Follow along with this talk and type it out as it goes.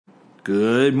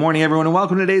Good morning, everyone, and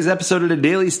welcome to today's episode of the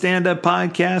Daily Stand-Up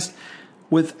Podcast.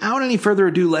 Without any further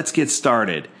ado, let's get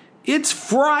started. It's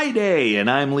Friday, and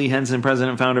I'm Lee Henson, president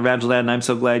and founder of AgileDad, and I'm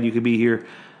so glad you could be here.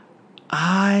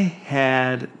 I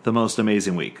had the most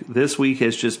amazing week. This week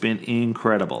has just been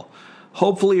incredible.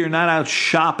 Hopefully you're not out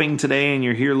shopping today and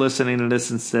you're here listening to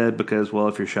this instead because, well,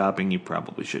 if you're shopping, you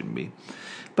probably shouldn't be.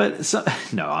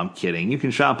 No, I'm kidding. You can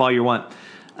shop all you want.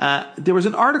 There was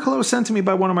an article that was sent to me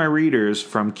by one of my readers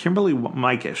from Kimberly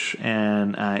Mikish,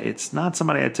 and it's not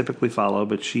somebody I typically follow,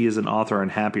 but she is an author on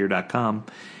happier.com.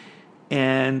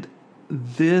 And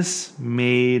this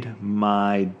made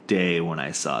my day when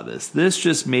I saw this. This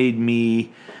just made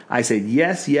me, I said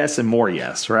yes, yes, and more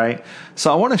yes, right?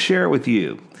 So I want to share it with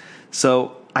you.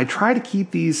 So I try to keep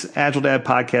these AgileDad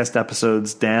podcast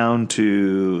episodes down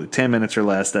to 10 minutes or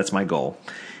less. That's my goal.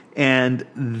 And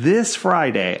this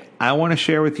Friday, I want to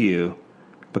share with you,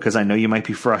 because I know you might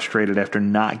be frustrated after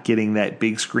not getting that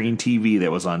big screen TV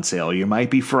that was on sale. You might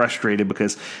be frustrated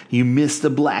because you missed the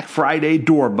Black Friday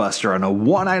doorbuster on a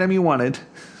one item you wanted.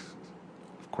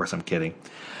 Of course, I'm kidding.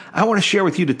 I want to share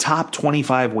with you the top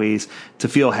 25 ways to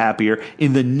feel happier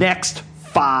in the next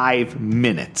 5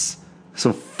 minutes.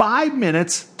 So 5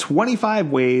 minutes,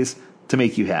 25 ways to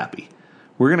make you happy.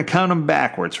 We're going to count them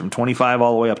backwards from 25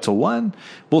 all the way up to 1.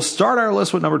 We'll start our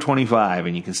list with number 25,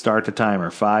 and you can start the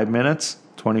timer. 5 minutes,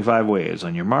 25 ways.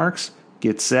 On your marks,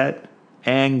 get set,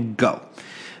 and go.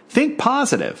 Think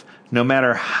positive. No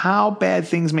matter how bad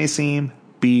things may seem,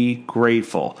 be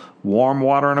grateful. Warm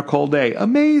water on a cold day.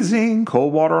 Amazing.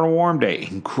 Cold water on a warm day.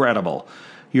 Incredible.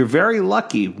 You're very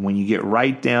lucky when you get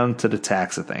right down to the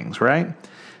tax of things, right?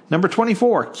 Number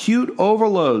 24, cute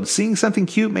overload. Seeing something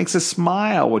cute makes us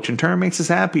smile, which in turn makes us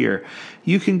happier.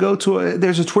 You can go to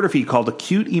there's a Twitter feed called the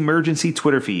Cute Emergency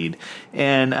Twitter feed.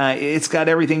 And it's got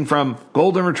everything from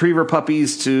golden retriever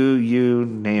puppies to you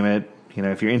name it. You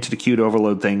know, if you're into the cute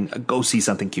overload thing, go see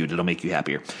something cute. It'll make you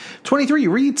happier. 23,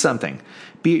 read something.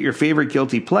 Be it your favorite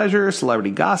guilty pleasure,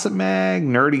 celebrity gossip mag,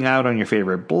 nerding out on your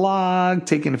favorite blog,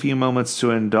 taking a few moments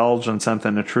to indulge on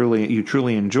something that you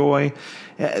truly enjoy.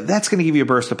 That's going to give you a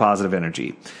burst of positive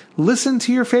energy. Listen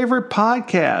to your favorite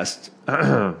podcast.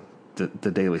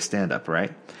 the Daily Stand-Up,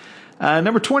 right?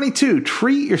 Number 22,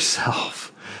 treat yourself.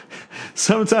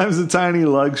 Sometimes the tiny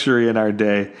luxury in our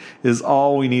day is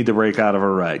all we need to break out of a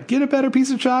rut. Get a better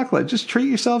piece of chocolate. Just treat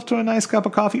yourself to a nice cup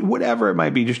of coffee. Whatever it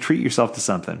might be, just treat yourself to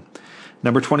something.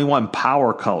 Number 21,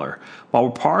 power color. While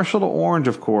we're partial to orange,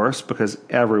 of course, because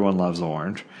everyone loves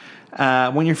orange,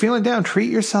 when you're feeling down,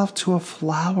 treat yourself to a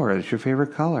flower that's your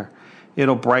favorite color.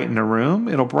 It'll brighten the room,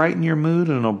 it'll brighten your mood,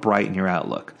 and it'll brighten your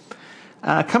outlook.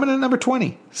 Coming in at number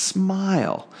 20,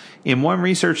 smile. In one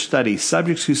research study,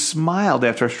 subjects who smiled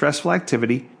after a stressful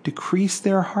activity decreased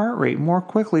their heart rate more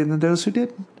quickly than those who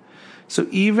didn't. So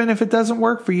even if it doesn't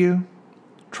work for you,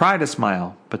 try to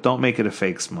smile, but don't make it a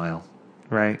fake smile,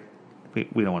 right?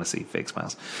 We don't want to see fake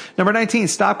smiles. Number 19,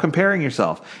 stop comparing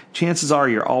yourself. Chances are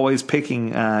you always pick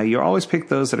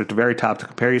those that are at the very top to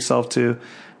compare yourself to.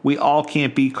 We all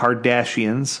can't be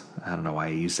Kardashians. I don't know why I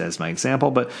use that as my example,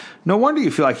 but no wonder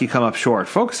you feel like you come up short.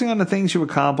 Focusing on the things you've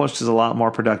accomplished is a lot more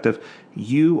productive.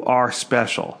 You are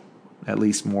special, at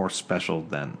least more special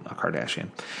than a Kardashian.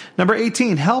 Number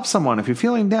 18, help someone. If you're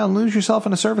feeling down, lose yourself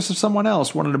in the service of someone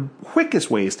else. One of the quickest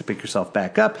ways to pick yourself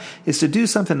back up is to do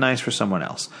something nice for someone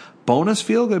else. Bonus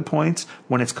feel-good points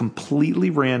when it's completely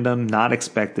random, not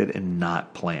expected, and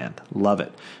not planned. Love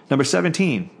it. Number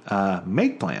 17,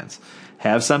 make plans.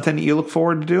 Have something that you look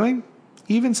forward to doing,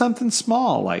 even something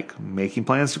small like making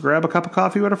plans to grab a cup of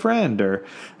coffee with a friend or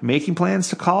making plans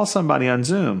to call somebody on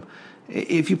Zoom.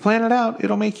 If you plan it out,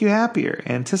 it'll make you happier.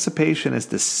 Anticipation is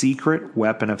the secret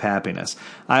weapon of happiness.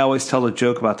 I always tell a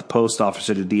joke about the post office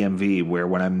at the DMV where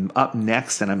when I'm up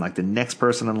next and I'm like the next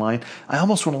person in line, I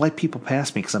almost want to let people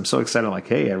pass me because I'm so excited. I'm like,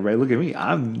 hey, everybody, look at me.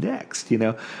 I'm next. You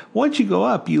know, once you go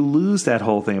up, you lose that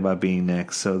whole thing about being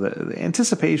next. So the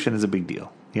anticipation is a big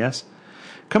deal. Yes?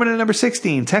 Coming in at number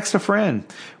 16, text a friend.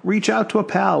 Reach out to a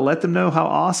pal. Let them know how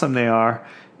awesome they are,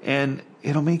 and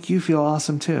it'll make you feel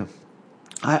awesome too.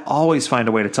 I always find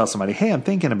a way to tell somebody, hey, I'm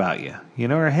thinking about you,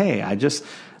 or hey, I just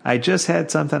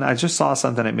had something, I just saw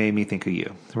something that made me think of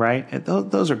you, right? And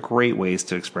those are great ways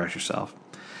to express yourself.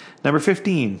 Number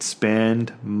 15,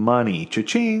 spend money.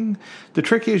 Cha-ching. The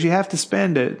trick is you have to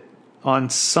spend it on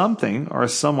something or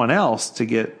someone else to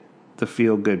get the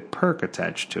feel-good perk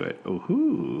attached to it.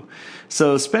 Ooh.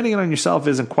 So spending it on yourself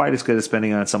isn't quite as good as spending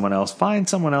it on someone else. Find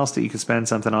someone else that you can spend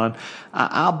something on.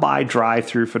 I'll buy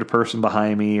drive-through for the person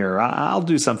behind me, or I'll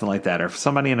do something like that. Or if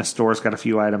somebody in a store's got a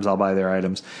few items, I'll buy their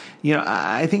items.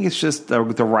 I think it's just the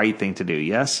right thing to do,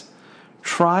 yes?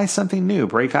 Try something new.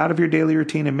 Break out of your daily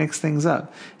routine and mix things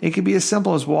up. It could be as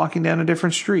simple as walking down a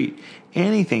different street.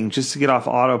 Anything just to get off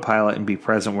autopilot and be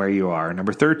present where you are.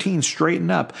 Number 13, straighten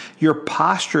up. Your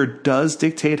posture does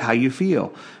dictate how you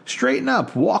feel. Straighten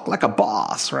up. Walk like a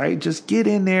boss, right? Just get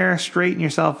in there, straighten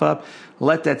yourself up.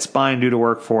 Let that spine do the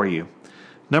work for you.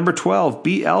 Number 12,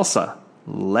 be Elsa.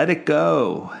 Let it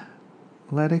go.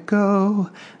 Let it go,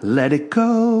 let it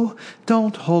go,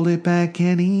 don't hold it back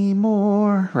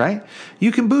anymore, right?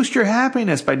 You can boost your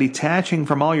happiness by detaching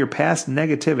from all your past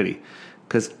negativity,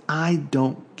 because I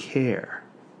don't care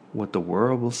what the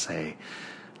world will say.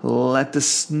 Let the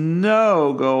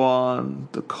snow go on,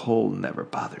 the cold never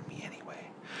bothered me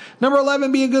anyway. Number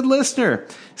 11, be a good listener.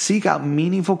 Seek out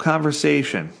meaningful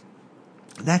conversation.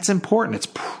 That's important. It's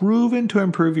proven to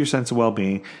improve your sense of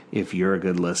well-being if you're a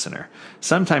good listener.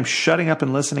 Sometimes shutting up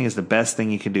and listening is the best thing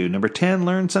you can do. Number 10,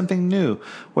 learn something new.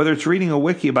 Whether it's reading a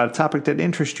wiki about a topic that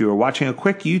interests you or watching a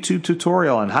quick YouTube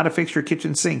tutorial on how to fix your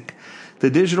kitchen sink. The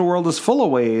digital world is full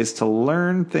of ways to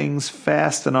learn things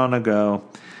fast and on the go.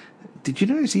 Did you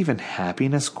know there's even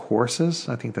happiness courses?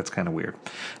 I think that's kind of weird.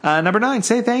 Number 9,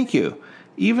 say thank you.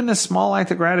 Even a small act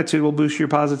of gratitude will boost your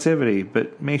positivity,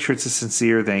 but make sure it's a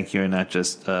sincere thank you and not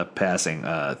just passing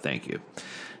thank you.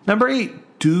 Number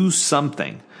 8, do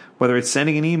something. Whether it's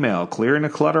sending an email, clearing the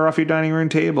clutter off your dining room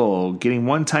table, getting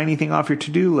one tiny thing off your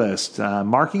to-do list,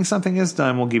 marking something as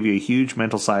done will give you a huge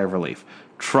mental sigh of relief.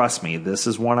 Trust me, this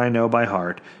is one I know by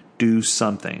heart. Do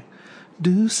something.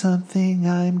 Do something,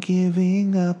 I'm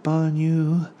giving up on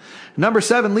you. Number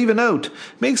 7, leave a note.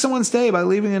 Make someone's day by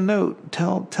leaving a note.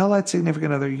 Tell that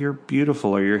significant other you're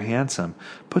beautiful or you're handsome.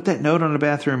 Put that note on the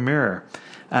bathroom mirror.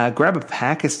 Grab a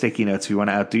pack of sticky notes if you want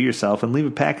to outdo yourself, and leave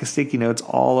a pack of sticky notes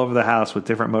all over the house with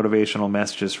different motivational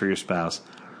messages for your spouse.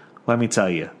 Let me tell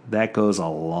you, that goes a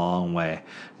long way.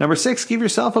 Number 6, give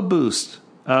yourself a boost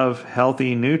of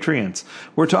healthy nutrients.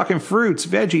 We're talking fruits,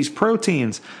 veggies,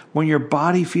 proteins. When your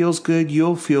body feels good,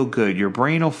 you'll feel good. Your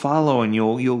brain will follow and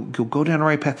you'll go down the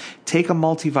right path. Take a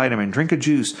multivitamin, drink a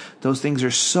juice. Those things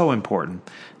are so important.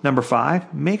 Number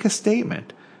 5, make a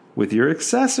statement with your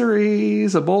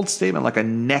accessories. A bold statement like a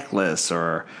necklace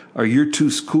or you're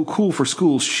too cool for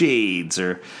school shades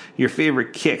or your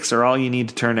favorite kicks are all you need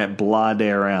to turn that blah day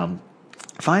around.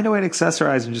 Find a way to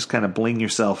accessorize and just kind of bling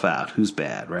yourself out. Who's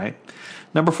bad, right?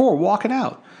 Number 4, walk it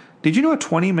out. Did you know a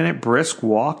 20-minute brisk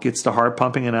walk gets the heart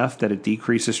pumping enough that it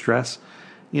decreases stress?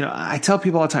 You know, I tell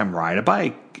people all the time, ride a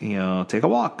bike, take a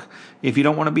walk. If you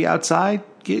don't want to be outside,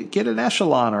 get an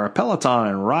echelon or a Peloton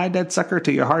and ride that sucker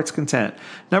to your heart's content.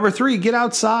 Number 3, get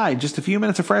outside. Just a few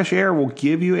minutes of fresh air will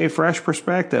give you a fresh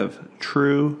perspective.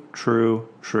 True, true,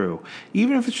 true.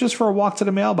 Even if it's just for a walk to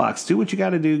the mailbox, do what you got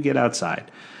to do, get outside.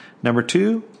 Number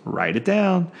 2, write it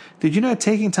down. Did you know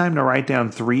taking time to write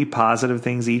down 3 positive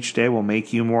things each day will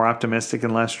make you more optimistic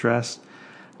and less stressed?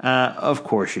 Of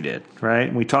course you did,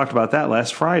 right? We talked about that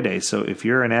last Friday. So if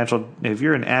you're an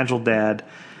AgileDad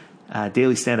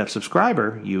daily stand-up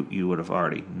subscriber, you would have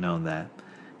already known that.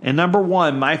 And number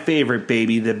 1, my favorite,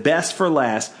 baby, the best for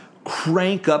last,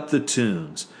 crank up the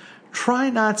tunes.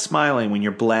 Try not smiling when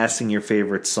you're blasting your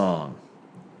favorite song,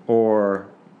 or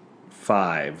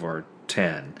 5 or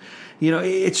 10.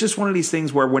 It's just one of these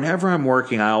things where whenever I'm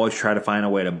working, I always try to find a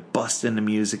way to bust into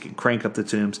music and crank up the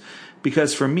tunes,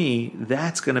 because for me,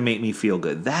 that's going to make me feel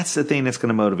good. That's the thing that's going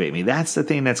to motivate me. That's the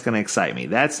thing that's going to excite me.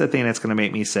 That's the thing that's going to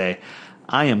make me say,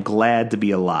 I am glad to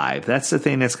be alive. That's the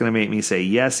thing that's going to make me say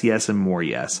yes, yes, and more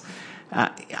yes.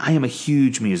 I am a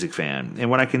huge music fan, and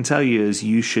what I can tell you is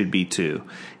you should be too.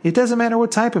 It doesn't matter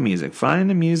what type of music. Find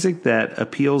the music that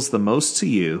appeals the most to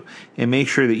you and make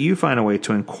sure that you find a way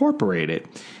to incorporate it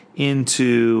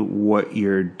into what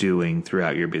you're doing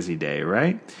throughout your busy day,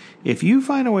 right? If you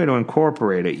find a way to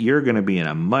incorporate it, you're going to be in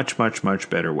a much, much, much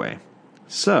better way.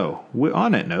 So,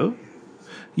 on that note,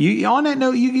 you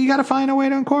got to find a way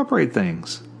to incorporate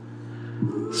things.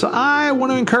 So I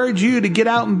want to encourage you to get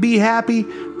out and be happy.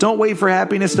 Don't wait for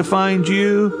happiness to find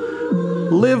you.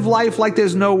 Live life like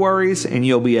there's no worries, and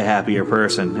you'll be a happier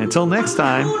person. Until next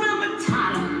time,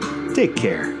 take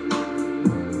care.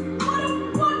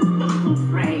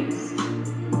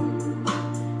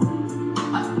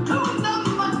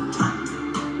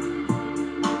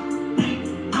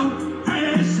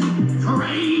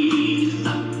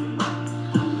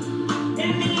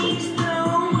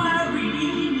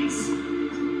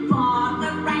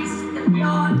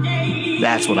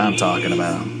 That's what I'm talking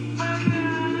about.